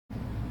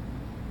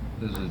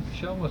there's a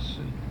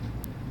jealousy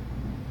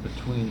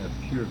between a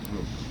peer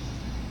group.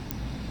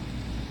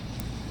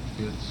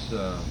 It's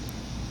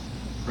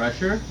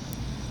Pressure?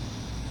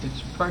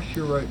 it's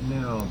pressure right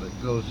now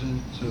that goes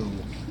into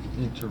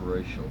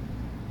interracial.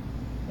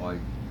 Like,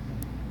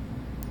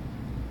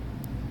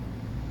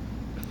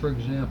 for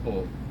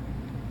example,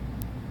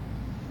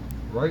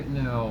 right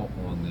now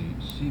on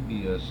the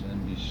CBS,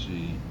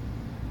 NBC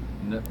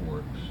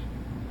networks,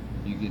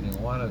 you're getting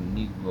a lot of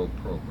Negro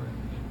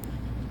programs.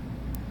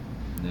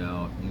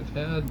 Now, you've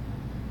had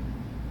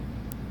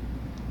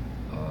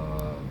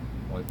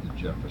like the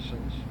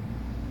Jeffersons,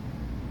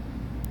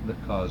 the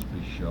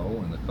Cosby Show,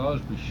 and the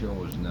Cosby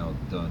Show is now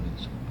done.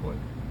 It's complete.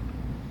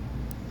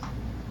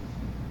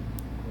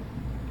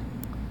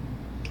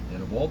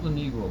 And of all the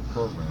Negro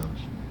programs,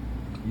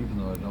 even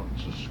though I don't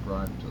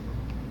subscribe to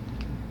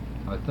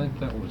them, I think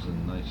that was the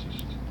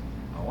nicest.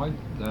 I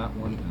liked that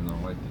one, and I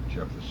liked the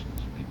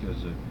Jeffersons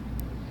because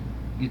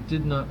it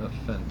did not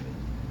offend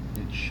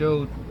me. It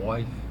showed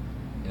life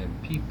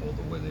and people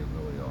the way they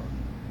really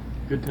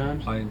are. Good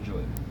times? I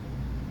enjoyed it.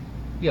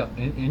 Yeah,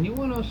 and you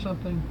want to know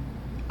something?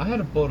 I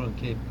had a boat on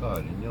Cape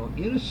Cod, and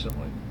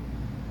innocently,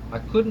 I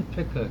couldn't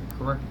pick a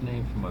correct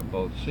name for my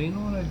boat. So you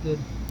know what I did?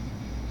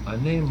 I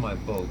named my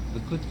boat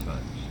The Good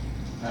Times.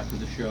 After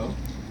the show?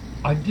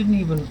 I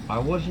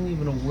wasn't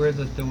even aware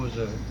that there was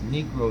a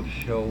Negro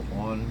show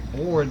on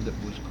board that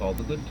was called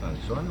The Good Times.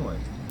 So anyway,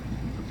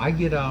 I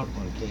get out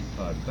on Cape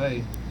Cod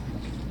Bay,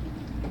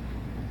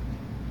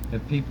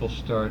 and people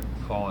start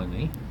calling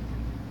me.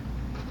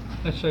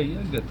 I say, yeah,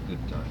 I got the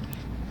good times.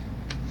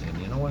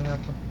 And you know what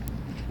happened?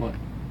 What?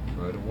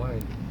 Right away,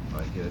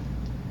 I get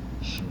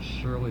some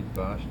surly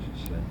bastards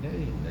saying,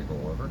 hey, nigger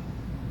lover.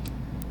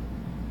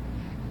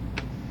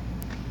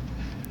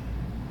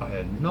 I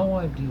had no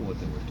idea what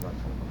they were talking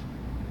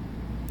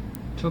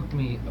about. Took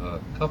me a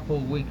couple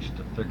of weeks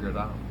to figure it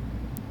out.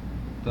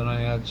 Then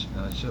I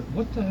said,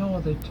 what the hell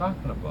are they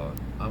talking about?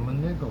 I'm a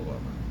nigger lover.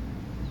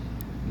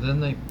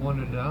 Then they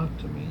pointed it out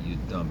to me, you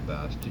dumb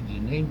bastard.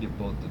 You named your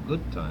boat The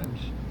Good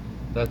Times.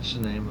 That's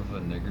the name of a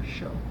nigger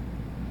show.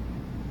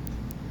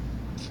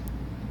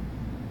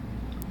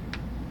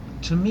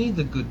 To me,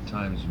 the good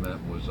times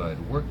meant was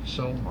I'd worked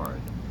so hard.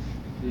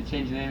 Did you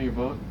change the name of your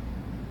boat?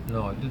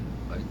 No, I didn't.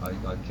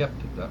 I kept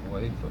it that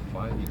way for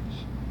 5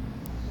 years.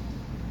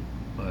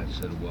 I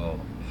said, well,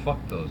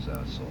 fuck those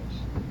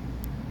assholes.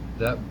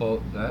 That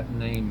boat, that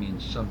name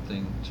means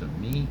something to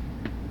me,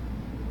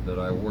 that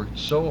I worked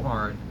so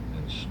hard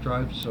and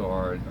strived so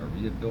hard. I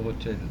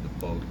rehabilitated the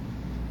boat.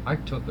 I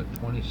took a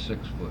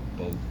 26-foot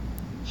boat,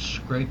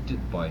 scraped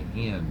it by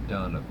hand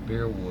down a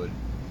bare wood.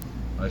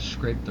 I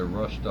scraped the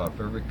rust off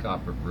every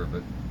copper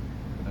rivet.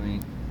 I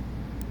mean,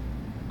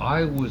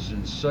 I was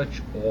in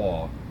such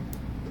awe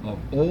of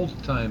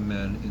old-time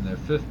men in their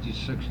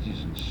 50s,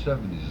 60s, and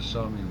 70s that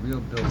saw me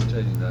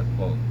rehabilitating that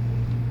boat.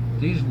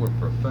 These were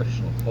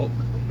professional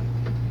boatmen.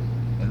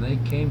 And they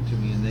came to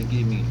me and they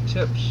gave me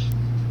tips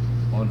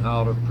on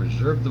how to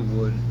preserve the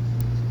wood.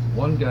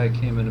 One guy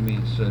came into me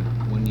and said,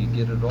 when you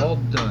get it all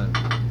done,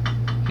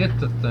 hit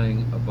the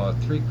thing about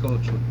 3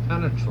 coats with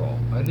penetrol.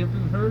 I'd never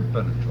even heard of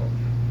penetrol.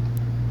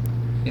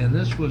 And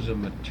this was a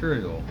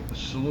material, a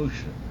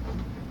solution,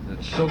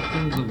 that soaked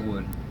into the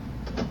wood,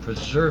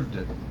 preserved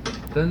it.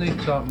 Then they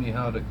taught me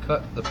how to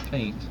cut the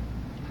paint,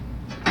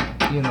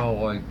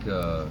 like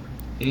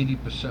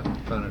 80%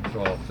 with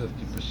penetrol,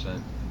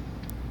 50%.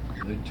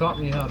 They taught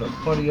me how to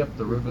putty up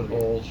the rivet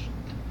holes.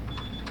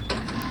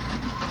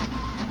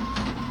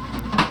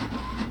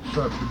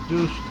 So I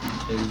produced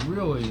a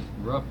really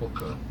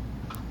replica.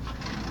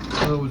 In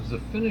other words, the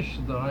finish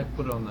that I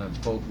put on that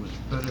boat was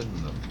better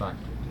than the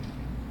factory did.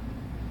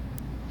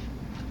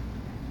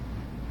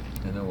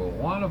 And there were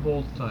a lot of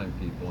old-time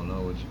people. In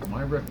other words,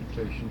 my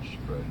reputation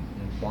spread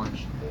in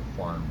Barnstable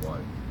far and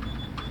wide.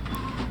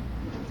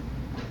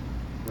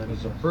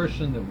 As a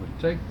person that would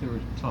take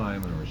their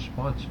time and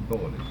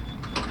responsibility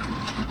to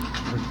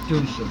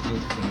produce a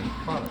good finished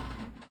product.